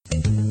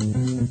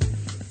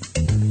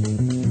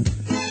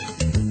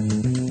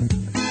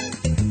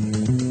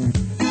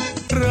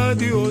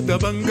راديو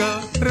دبنقا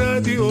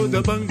راديو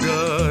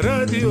دبنقا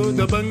راديو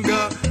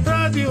دبنقا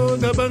راديو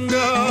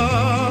دبنقا.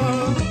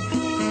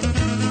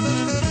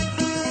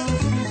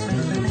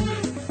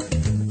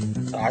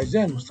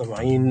 أعزائي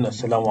المستمعين،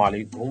 السلام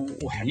عليكم،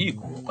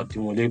 وحييكم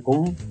أقدم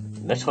إليكم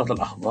نشرة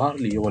الأخبار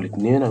ليوم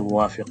الاثنين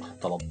الموافق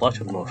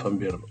 13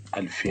 نوفمبر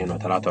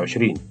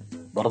 2023.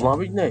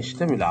 برنامجنا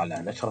يشتمل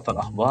على نشرة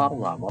الأخبار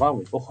مع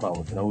برامج أخرى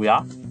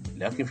متنوعة،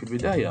 لكن في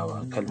البداية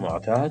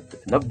وكالمعتاد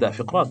نبدأ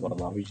فقرات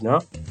برنامجنا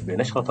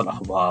بنشرة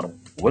الأخبار،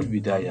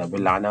 والبداية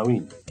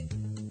بالعناوين.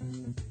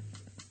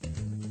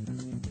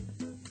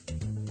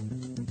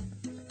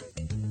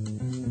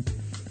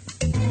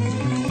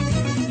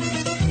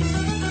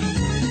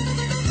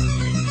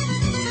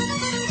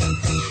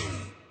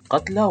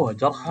 قتلى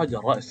وجرحى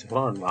جراء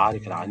استمرار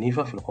المعارك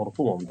العنيفة في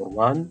الخرطوم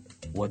ومدرمان،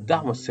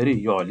 والدعم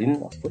السريع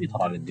يعلن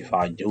السيطرة على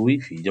الدفاع الجوي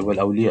في جبل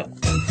أولياء.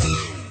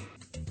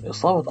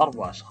 إصابة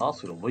 4 أشخاص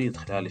في الأبيض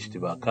خلال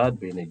اشتباكات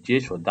بين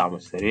الجيش والدعم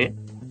السريع،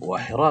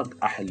 وحراق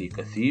أحلي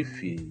كثيف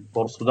في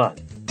بور السودان.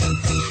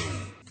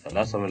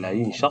 3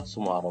 ملايين شخص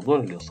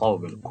معرضون للإصابة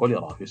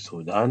بالكوليرا في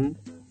السودان،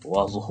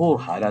 وظهور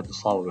حالات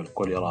إصابة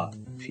بالكوليرا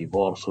في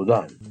بور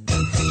السودان.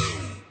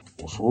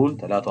 وصول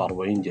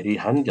 43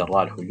 جريحا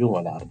جراء الهجوم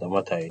على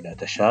أردمتها إلى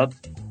تشاد،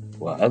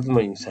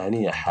 وأزمة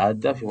إنسانية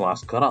حادة في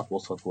معسكرات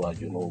وسط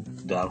وجنوب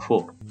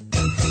دارفور.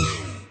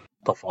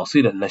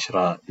 تفاصيل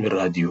النشرة من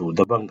راديو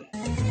دبنقا.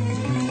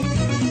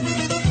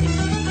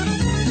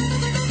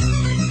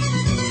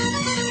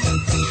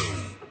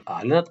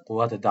 أعلنت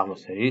قوات الدعم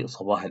السريع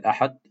صباح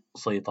الأحد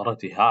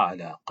سيطرتها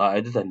على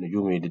قاعدة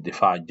النجوم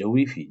للدفاع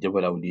الجوي في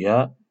جبل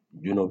أولياء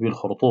جنوبي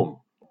الخرطوم.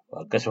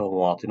 وكشف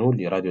مواطنون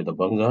لراديو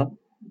دبنقا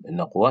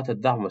أن قوات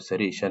الدعم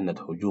السريع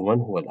شنت هجوما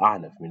هو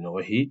الأعنف من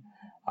نوعه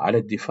على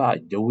الدفاع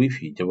الجوي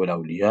في جبل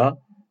أولياء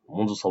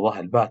منذ صباح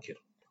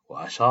الباكر،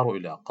 وأشاروا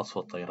إلى قصف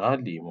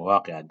الطيران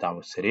لمواقع الدعم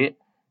السريع،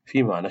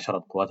 فيما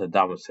نشرت قوات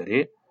الدعم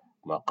السريع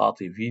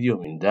مقاطع فيديو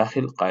من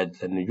داخل قاعدة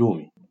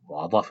النجوم.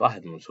 وأضاف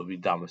أحد منسوبي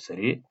الدعم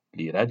السريع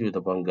لراديو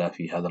دبنقا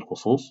في هذا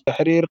الخصوص: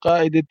 تحرير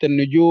قاعدة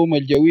النجوم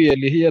الجوية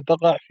اللي هي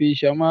تقع في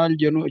شمال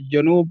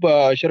جنوب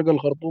شرق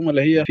الخرطوم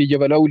اللي هي في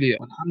جبل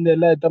أولياء، والحمد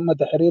لله تم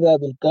تحريرها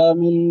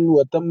بالكامل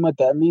وتم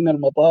تأمين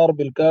المطار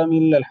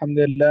بالكامل الحمد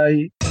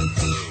لله.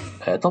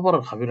 اعتبر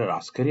الخبير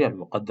العسكري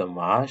المقدم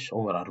معاش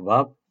عمر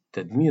أرباب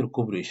تدمير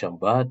كوبري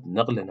شمبات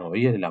نقلة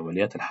نوعية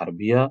للعمليات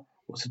الحربية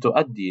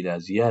وستؤدي إلى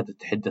زيادة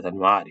حدة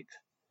المعارك.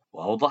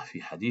 وأوضح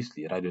في حديث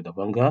لراديو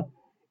دبنقا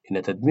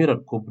إن تدمير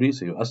الكوبري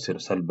سيؤثر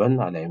سلبا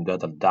على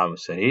إمداد الدعم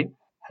السريع،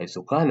 حيث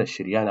كان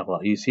الشريان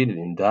الرئيسي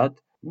للإمداد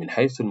من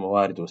حيث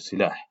الموارد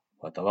والسلاح،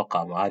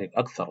 وتوقع معارك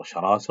أكثر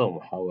شراسة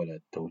ومحاولة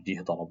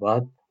توجيه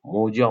ضربات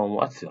موجعة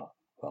ومؤثرة.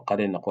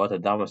 وقال إن قوات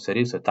الدعم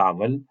السريع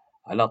ستعمل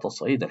على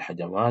تصعيد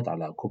الحجمات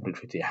على كوبري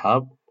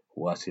الفتيحاب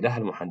وسلاح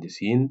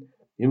المهندسين،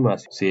 مما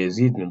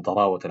سيزيد من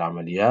ضراوة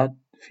العمليات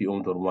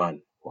في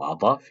درمان.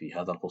 وأضاف في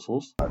هذا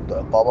الخصوص: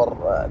 تعتبر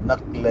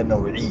نقلة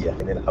نوعية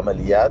من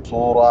العمليات،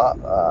 صورة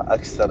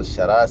أكثر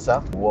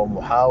شراسة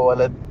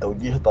ومحاولة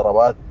توجيه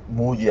ضربات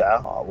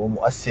موجعة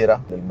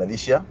ومؤثرة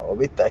للميليشيا،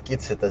 وبالتأكيد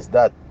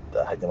ستزداد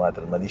هجمات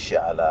الميليشيا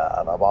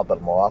على بعض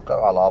المواقع،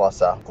 وعلى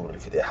رأسها كوبري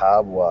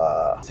الفتيحاب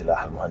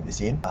وسلاح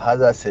المهندسين.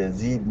 هذا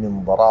سيزيد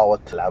من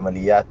ضراوة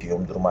العمليات في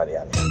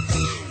درمان.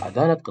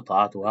 أدانت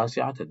قطاعات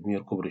واسعة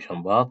تدمير كوبري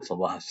شمباط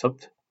صباح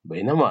السبت،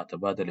 بينما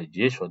تبادل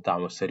الجيش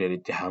والدعم السريع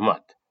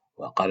الاتهامات.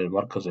 وقال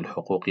المركز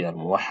الحقوقي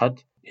الموحد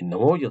إن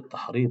موجة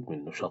تحريض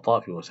من نشطاء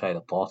في وسائل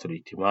التواصل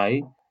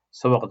الاجتماعي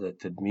سبقت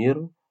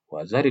التدمير،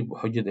 وذلك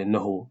بحجة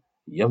أنه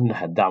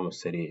يمنح الدعم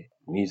السريع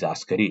ميزة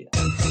عسكرية.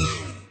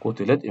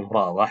 قتلت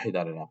امرأة واحدة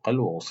على الأقل،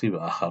 وأصيب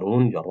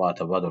آخرون جراء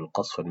تبادل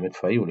القصف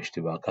المدفعي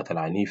والاشتباكات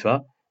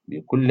العنيفة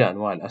بكل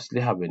أنواع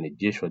الأسلحة بين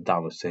الجيش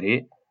والدعم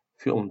السريع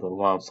في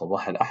درمان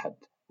صباح الأحد.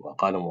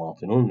 وقال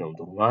مواطنون من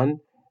درمان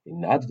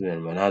إن عدد من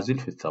المنازل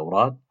في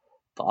الثورات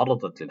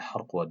تعرضت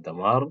للحرق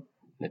والدمار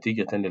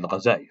نتيجة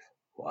للقذائف،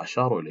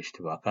 وأشاروا إلى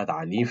اشتباكات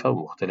عنيفة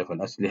بمختلف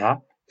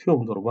الأسلحة في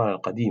درمان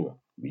القديمة،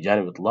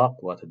 بجانب إطلاق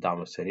قوات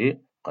الدعم السريع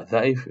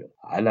قذائف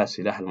على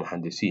سلاح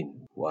المهندسين.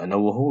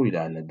 ونوهوا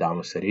إلى أن الدعم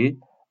السريع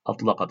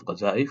أطلقت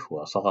قذائف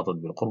وسقطت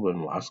بالقرب من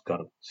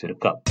معسكر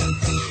سركاب.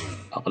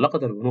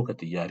 أغلقت البنوك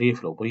التجارية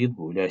في الأبيض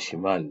بولاية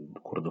شمال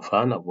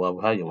كردفان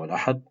أبوابها يوم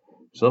الأحد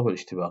بسبب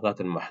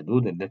الاشتباكات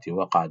المحدودة التي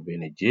وقعت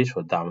بين الجيش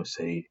والدعم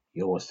السريع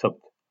يوم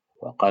السبت.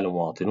 وقال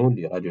مواطنون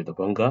لراديو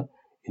دبنقا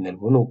إن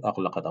البنوك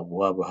أغلقت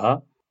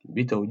أبوابها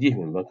بتوجيه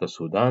من بنك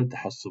السودان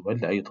تحسبا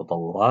لأي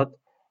تطورات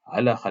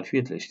على خلفية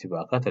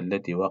الاشتباكات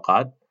التي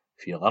وقعت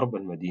في غرب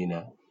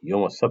المدينة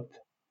يوم السبت.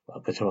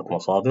 وكشفت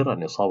مصادر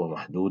أن إصابة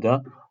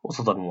محدودة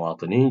وسط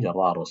المواطنين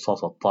جراء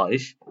الرصاص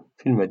الطائش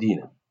في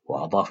المدينة.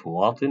 وأضاف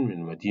مواطن من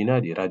المدينة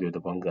لراديو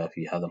دبنقا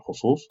في هذا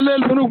الخصوص: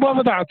 البنوك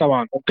ما فتحت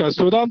طبعا،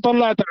 السودان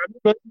طلعت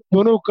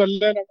بنوك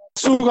الليلة،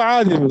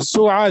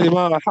 السوق عادي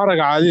ما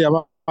حركة عادية،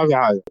 ما في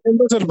حاجة،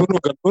 بس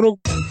البنوك.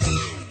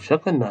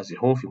 شكى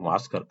النازحون في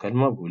معسكر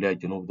كلمة بولاية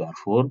جنوب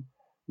دارفور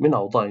من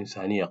أوضاع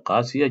إنسانية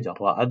قاسية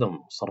جراء عدم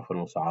صرف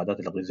المساعدات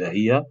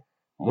الغذائية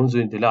منذ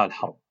اندلاع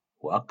الحرب.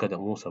 وأكد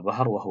موسى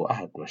بحر وهو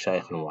أحد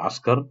مشايخ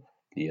المعسكر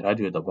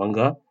لراديو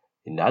دبنقا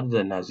إن عدد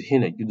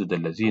النازحين الجدد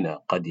الذين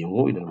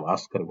قدموا إلى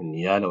المعسكر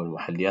بالنيالة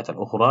والمحليات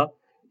الأخرى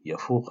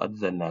يفوق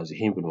عدد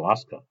النازحين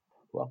بالمعسكر.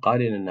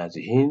 وقال إن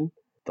النازحين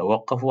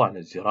توقفوا عن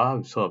الزراعة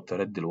بسبب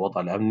تردي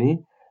الوضع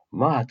الأمني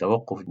مع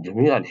توقف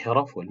جميع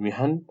الحرف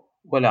والمهن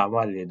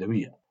والأعمال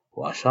اليدوية.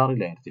 وأشار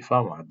إلى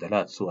ارتفاع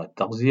معدلات سوء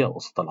التغذية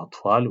وسط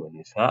الأطفال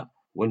والنساء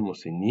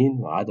والمسنين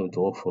وعدم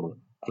توفر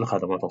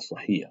الخدمات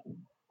الصحية.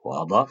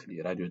 وأضاف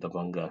لراديو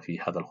دبنقا في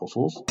هذا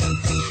الخصوص: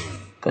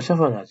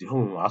 كشف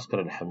نازحون من معسكر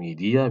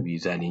الحميدية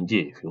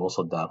بزالينجي في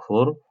وسط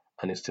دارفور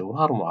عن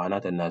استمرار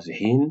معاناة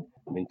النازحين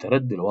من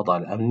تردي الوضع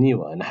الأمني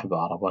ونحب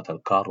عربات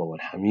الكار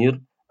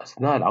والحمير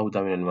أثناء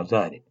العودة من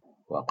المزارع.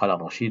 وقال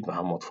الرشيد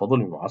محمد فضل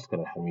من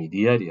معسكر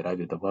الحميدية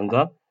لراديو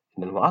دبنقا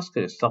إن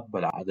المعسكر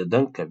استقبل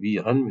عددا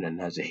كبيرا من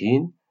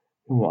النازحين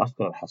من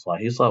معسكر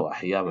الحصاهيصة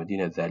وأحياء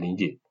مدينة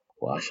زالينجي.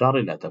 وأشار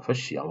إلى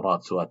تفشي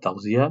أمراض سوء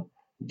التغذية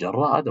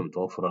جراء عدم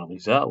توفر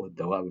الغذاء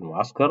والدواء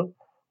بالمعسكر،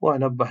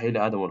 ونبه إلى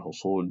عدم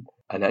الحصول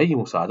على أي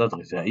مساعدات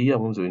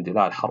غذائية منذ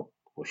اندلاع الحرب،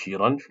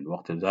 مشيرا في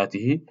الوقت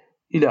ذاته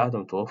إلى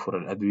عدم توفر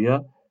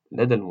الأدوية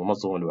لدى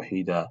المنظمة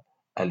الوحيدة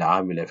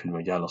العاملة في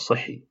المجال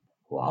الصحي.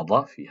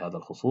 وأضاف في هذا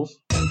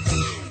الخصوص: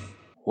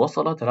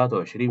 وصل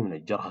 23 من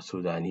الجرحى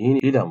السودانيين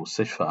إلى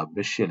مستشفى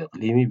أبشي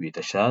الإقليمي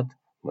بتشاد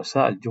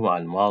مساء الجمعة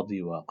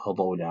الماضي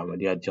وخضعوا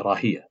لعمليات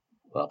جراحية.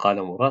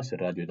 وقال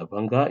مراسل راديو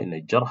دبنقا إن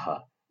الجرحى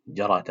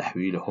جرى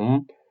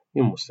تحويلهم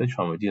من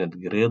مستشفى مدينة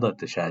قريضة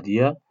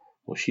التشادية،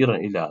 مشيرا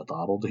إلى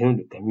تعرضهم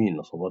لكمين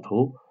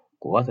نصبته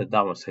قوات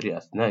الدعم السريع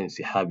أثناء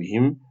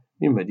انسحابهم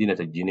من مدينة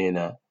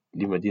الجنينة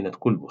لمدينة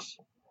كلبس.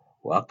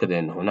 وأكد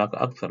أن هناك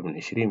أكثر من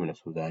 20 من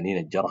السودانيين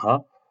الجرحى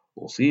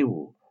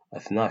أصيبوا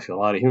أثناء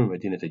فرارهم من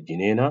مدينة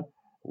الجنينة،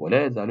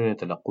 ولا يزالون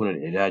يتلقون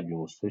العلاج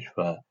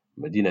بمستشفى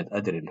مدينة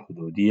أدر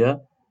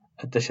الحدودية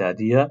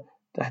التشادية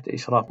تحت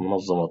إشراف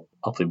منظمة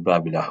أطباء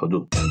بلا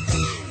حدود.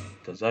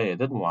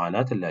 تزايدت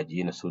معاناة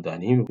اللاجئين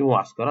السودانيين في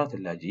معسكرات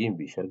اللاجئين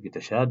بشرق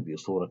تشاد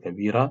بصورة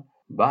كبيرة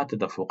بعد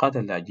تدفقات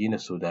اللاجئين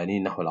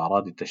السودانيين نحو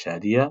الأراضي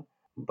التشادية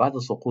بعد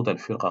سقوط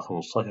الفرقة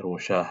 15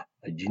 مشاة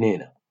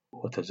الجنينة،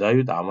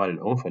 وتزايد أعمال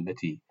العنف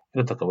التي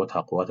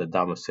ارتكبتها قوات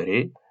الدعم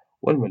السريع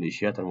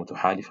والميليشيات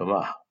المتحالفة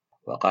معها.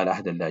 وقال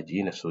أحد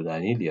اللاجئين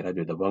السودانيين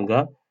لراديو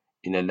دبنقا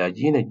إن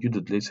اللاجئين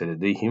الجدد ليس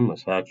لديهم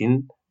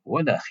مساكن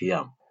ولا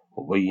خيام،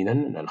 مبينا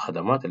أن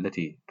الخدمات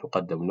التي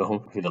تقدم لهم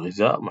في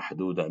الغذاء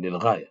محدودة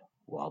للغاية.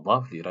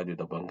 وأضاف لراديو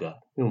دبنقا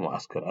من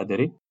معسكر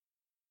أدري: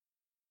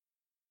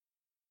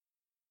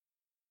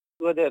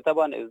 وده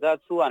طبعا ازداد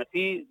سوءا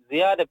في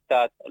زياده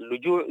بتاعت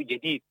اللجوء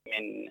جديد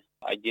من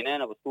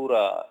الجنينه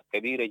بصوره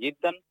كبيره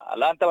جدا.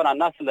 الان طبعا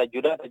الناس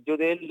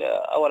الجدد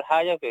اول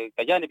حاجه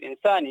كجانب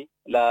انساني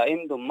لا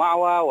عندهم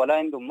معوى ولا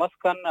عندهم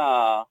مسكن،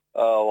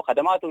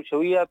 وخدماتهم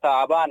شويه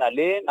تعبانه.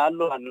 ليه؟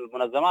 قالوا ان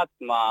المنظمات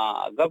ما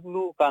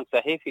قبله كان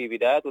صحيح في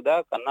بداياته،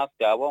 ده الناس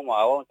جابوهم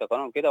وعاوهم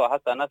سكنوهم كده،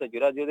 وحتى الناس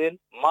الجدد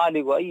ما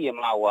لقوا اي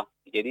معوى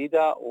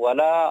جديده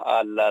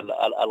ولا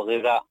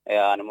الغذاء،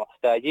 يعني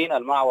محتاجين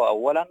المعوى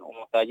اولا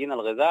ومحتاجين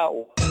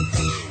الغذاء.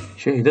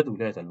 شهدت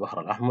ولاية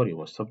البحر الأحمر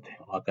يوم السبت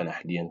حراكا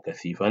نحليا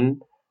كثيفا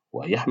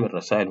ويحمل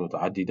رسائل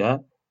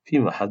متعددة،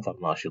 فيما حذر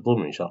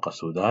ناشطون من شرق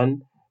السودان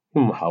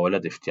من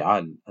محاولة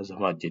افتعال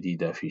أزمات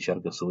جديدة في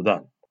شرق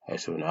السودان،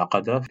 حيث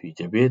انعقد في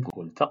جبيت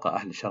ملتقى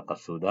أهل شرق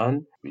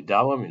السودان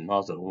بدعوة من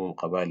ناظر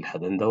قبائل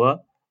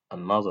الحدندوة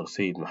الناظر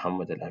سيد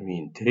محمد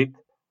الأمين تريك،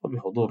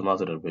 وبحضور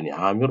ناظر البني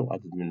عامر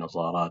وعدد من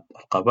نظارات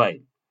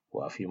القبائل.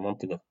 وفي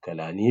منطقة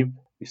كلانيب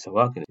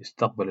بسواكن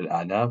استقبل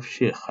الآلاف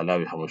شيخ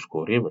خلاوي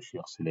حمشكوري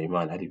والشيخ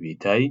سليمان علي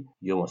بيتاي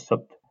يوم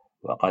السبت.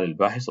 وقال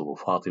الباحث أبو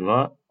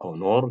فاطمة أو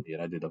نور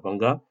لراديو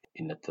دبنقا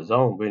إن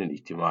التزامن بين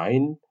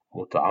الاجتماعين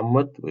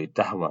متعمد،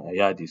 واتهم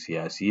أيادي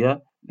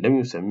سياسية لم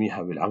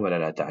يسميها بالعمل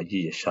على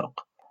تعجيج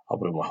الشرق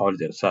عبر محاولة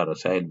إرسال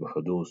رسائل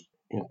بحدوث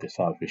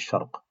انقسام في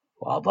الشرق.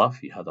 وأضاف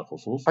في هذا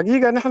الخصوص: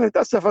 حقيقة نحن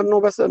نتأسف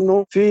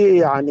انه في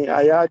يعني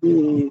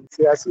ايادي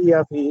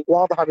سياسية في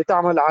واضحة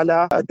بتعمل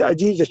على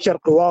تأجيج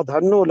الشرق، واضح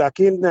انه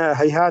لكن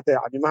هيهات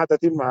يعني ما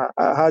تتم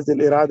هذه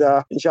الإرادة.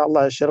 ان شاء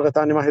الله الشرق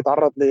ثاني ما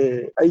يتعرض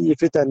لأي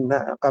فتن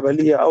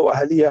قبلية او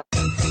اهلية.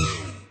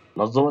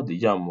 نظمت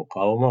لجان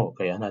مقاومة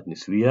وكيانات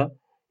نسوية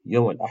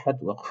يوم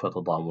الأحد وقفة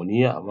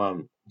تضامنية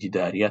أمام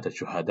جداريات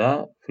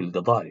الشهداء في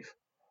القضارف،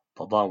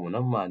 تضامنا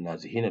مع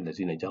النازحين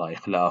الذين جرى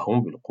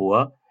إخلاءهم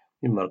بالقوة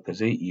من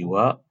مركزي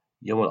إيواء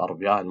يوم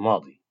الأربعاء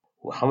الماضي.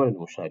 وحمل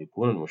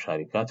المشاركون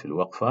المشاركات في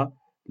الوقفة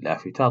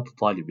لافتات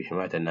تطالب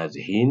بحماية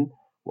النازحين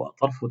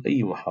وترفض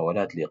أي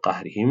محاولات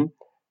لقهرهم،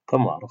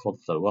 كما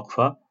رفضت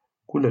الوقفة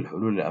كل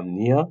الحلول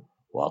الأمنية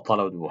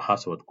وطلبت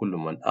بمحاسبة كل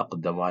من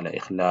أقدم على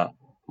إخلاء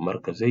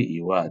مركزي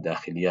إيواء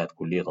داخليات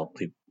كلية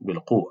الطب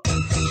بالقوة.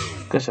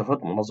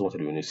 كشفت منظمة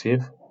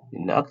اليونيسيف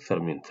إن أكثر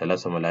من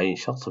 3 ملايين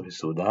شخص في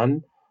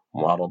السودان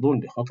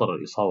معرضون لخطر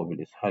الإصابة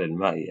بالإسهال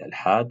المائي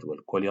الحاد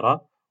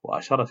والكوليرا،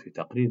 وأشارت في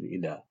تقرير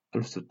إلى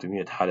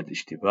 1600 حالة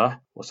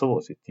اشتباه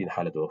و67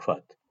 حالة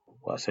وفاة.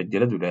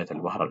 وسجلت ولاية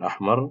البحر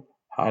الأحمر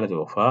حالة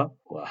وفاة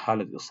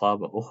وحالة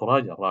إصابة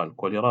أخرى جراء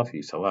الكوليرا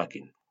في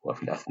سواكن.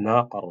 وفي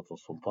الأثناء قررت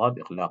السلطات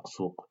إغلاق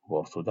سوق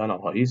بور السودان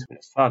الرئيس من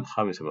الساعة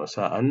 5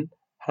 مساء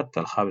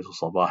حتى 5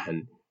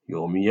 صباحا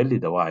يوميا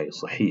لدواعي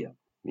صحية.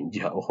 من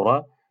جهة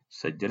أخرى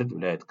سجلت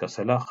ولاية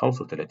كسلا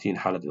 35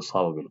 حالة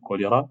إصابة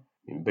بالكوليرا،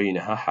 من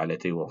بينها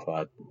حالتي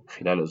وفاة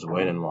خلال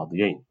الأسبوعين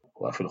الماضيين.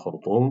 وفي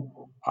الخرطوم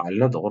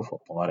أعلنت غرفة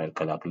طوارئ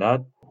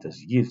الكلاكلات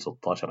تسجيل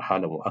 16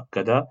 حالة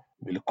مؤكدة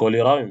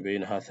بالكوليرا، من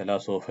بينها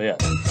 3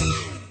 وفيات.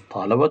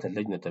 طالبت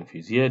اللجنة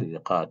التنفيذية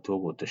للقاء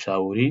التوقع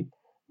التشاوري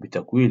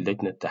بتكوين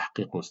لجنة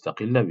تحقيق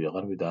مستقلة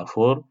بغرب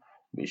دارفور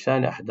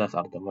بشأن أحداث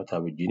أردمتها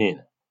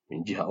بالجنينة.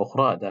 من جهة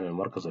أخرى أدان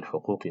المركز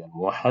الحقوقي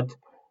الموحد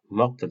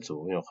مقتل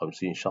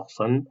 750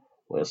 شخصا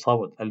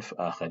وإصابة 1000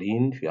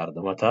 آخرين في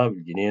أردمتها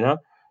بالجنينة،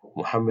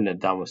 محملا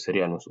الدعم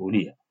السريع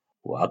المسؤولية.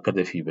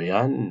 وأكد في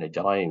بيان أن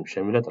الجرائم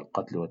شملت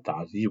القتل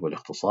والتعذيب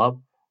والاغتصاب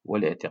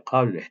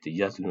والاعتقال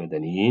والاحتجاز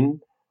للمدنيين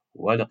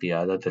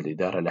ولقيادات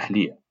الإدارة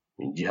الأهلية.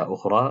 من جهة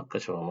أخرى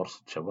كشف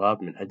مرصد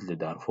شباب من أجل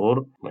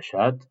دارفور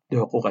مشهد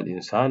لحقوق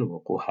الإنسان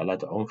ووقوع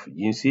حالات عنف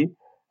جنسي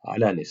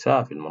على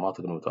نساء في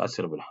المناطق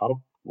المتأثرة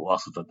بالحرب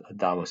بواسطة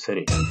الدعم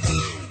السريع.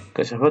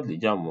 كشفت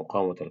لجان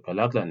مقاومة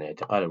الكلاكلة أن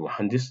اعتقال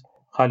المهندس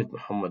خالد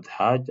محمد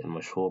حاج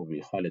المشهور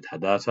بخالد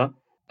حداثة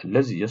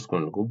الذي يسكن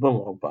القبة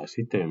مربع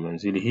 6 من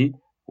منزله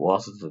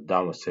بواسطة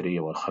الدعم السريع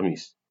يوم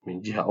الخميس.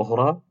 من جهة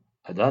أخرى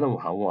أدان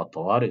محامو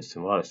الطوارئ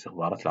استمرار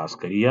الاستخبارات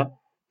العسكرية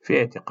في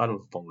اعتقال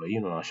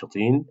متطوعين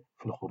وناشطين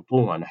في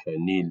الخرطوم عن نهر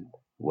النيل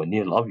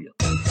والنيل الأبيض.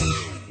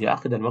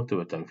 يعقد المكتب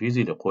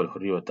التنفيذي لقوى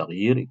الحرية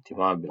والتغيير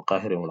اجتماعا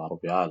بالقاهرة يوم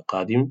الأربعاء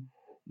القادم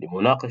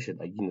لمناقشة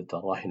أجندة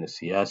الراهن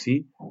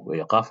السياسي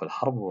وإيقاف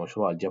الحرب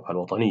ومشروع الجبهة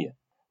الوطنية.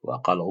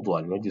 وقال عضو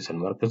المجلس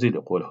المركزي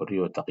لقوى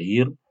الحرية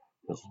والتغيير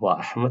مصباح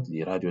أحمد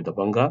لراديو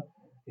دبنقا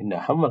إن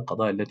أهم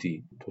القضايا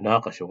التي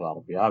تناقش يوم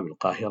الأربعاء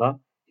بالقاهرة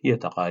هي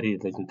تقارير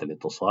لجنة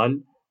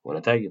الاتصال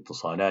ونتائج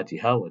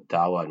اتصالاتها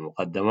والدعوى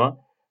المقدمة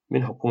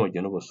من حكومة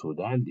جنوب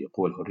السودان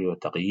لقوى الحرية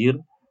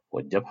والتغيير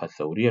والجبهة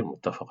الثورية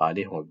المتفق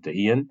عليه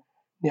مبدئيا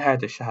نهاية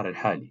الشهر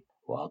الحالي.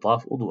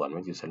 وأضاف عضو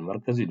المجلس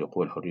المركزي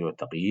لقوى الحرية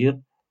والتغيير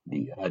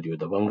لراديو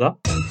دبنقا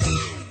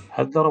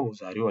حذر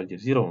مزارعو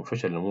الجزيرة من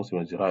فشل الموسم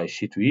الزراعي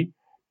الشتوي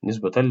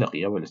نسبة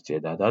لغياب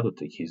الاستعدادات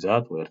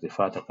والتجهيزات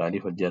وارتفاع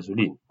تكاليف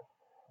الجازولين.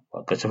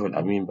 وكشف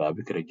الأمين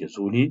بابكر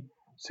الجزولي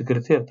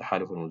سكرتير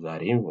تحالف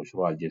المزارعين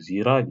بمشروع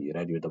الجزيرة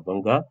لراديو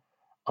دبنقا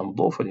عن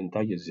ضعف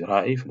الإنتاج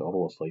الزراعي في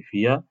العروة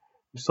الصيفية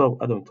بسبب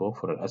عدم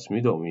توفر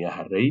الأسمدة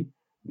ومياه الري،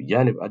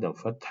 بجانب عدم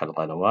فتح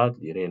القنوات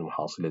لري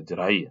المحاصيل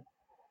الزراعية،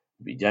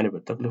 بجانب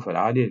التكلفة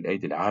العالية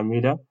للأيدي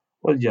العاملة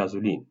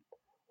والجازولين.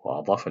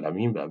 وأضاف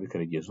الأمين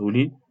بابكر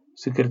الجزولي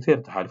سكرتير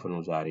تحالف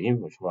المزارعين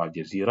بمشروع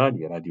الجزيرة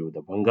لراديو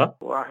دبنقا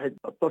واحد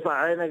اتصل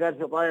علينا قال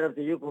في طائرة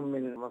بتجيكم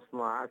من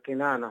مصنع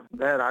كنانة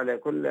داير على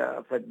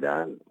كل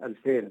فدان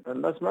 2000،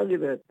 فالناس ما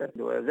قدرت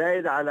تاكل،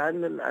 وزايد على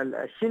أن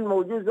الشيء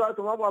الموجود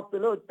ذاته ما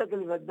بطلوه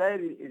التكلفة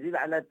الداير يزيد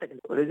على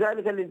التكلفة،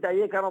 ولذلك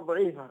الإنتاجية كانت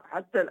ضعيفة.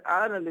 حتى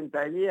الآن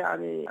الإنتاجية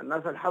يعني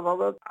الناس اللي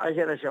حفظت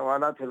 10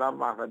 شوالات في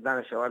ال4 فدان،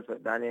 الشوال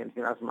فدانين، في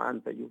ناس ما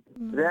أنتجوا.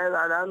 زايد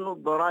على أنه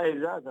الضرائب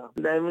ذاتها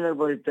دائما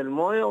ضريبة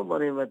الموية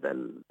وضريبة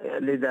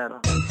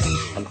الإدارة.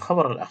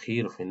 الخبر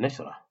الأخير في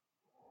النشرة: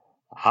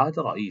 عاد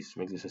رئيس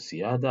مجلس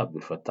السيادة عبد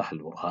الفتاح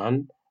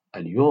البرهان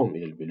اليوم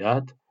إلى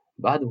البلاد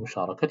بعد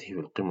مشاركته في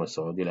القمة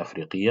السعودية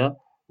الأفريقية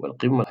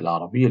والقمة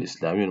العربية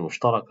الإسلامية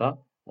المشتركة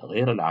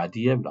غير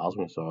العادية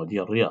بالعاصمة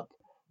السعودية الرياض.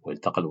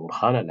 والتقى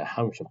البرهان على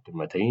هامش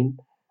القمتين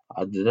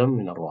عددا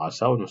من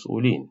الرؤساء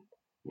والمسؤولين.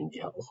 من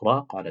جهة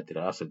أخرى قالت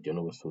رئاسة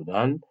جنوب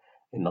السودان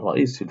إن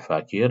الرئيس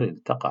الفاكر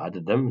التقى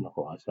عددا من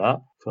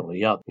الرؤساء في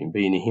الرياض، من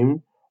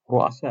بينهم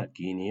رؤساء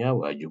كينيا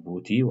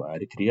وجيبوتي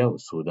وأريتريا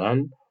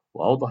والسودان.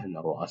 وأوضح أن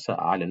الرؤساء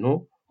أعلنوا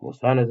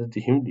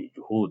مساندتهم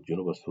لجهود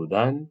جنوب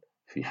السودان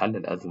في حل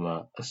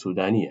الأزمة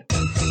السودانية.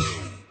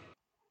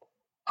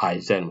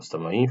 أعزائي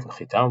المستمعين، في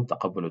الختام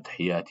تقبلوا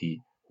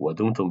تحياتي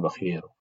ودمتم بخير.